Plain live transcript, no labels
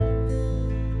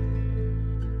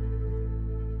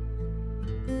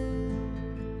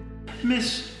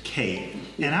Miss Kate,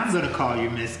 and I'm going to call you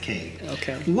Miss Kate.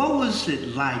 Okay. What was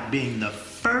it like being the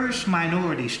first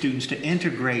minority students to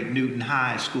integrate Newton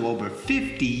High School over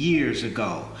 50 years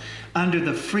ago under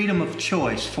the freedom of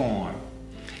choice form?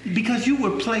 Because you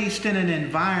were placed in an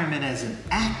environment as an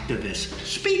activist.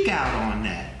 Speak out on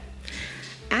that.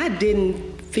 I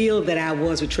didn't feel that I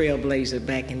was a trailblazer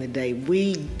back in the day.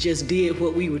 We just did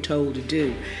what we were told to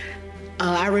do.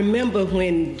 I remember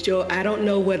when, I don't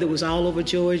know whether it was all over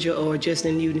Georgia or just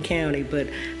in Newton County, but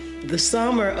the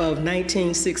summer of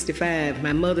 1965,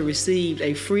 my mother received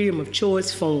a freedom of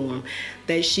choice form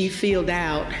that she filled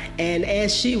out. And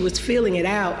as she was filling it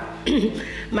out,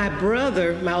 my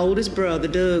brother, my oldest brother,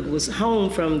 Doug, was home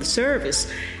from the service.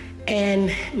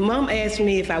 And Mom asked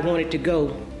me if I wanted to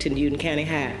go to Newton County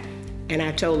High. And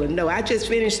I told her, no, I just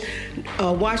finished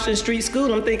Washington Street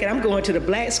School. I'm thinking I'm going to the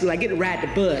black school. I get to ride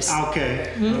the bus. Okay,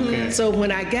 okay. So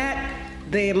when I got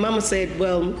there, Mama said,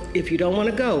 well, if you don't want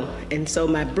to go. And so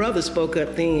my brother spoke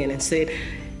up then and said,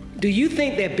 do you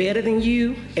think they're better than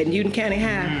you at Newton County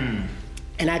High?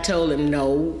 And I told him,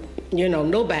 no,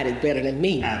 nobody's better than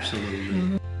me.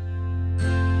 Absolutely.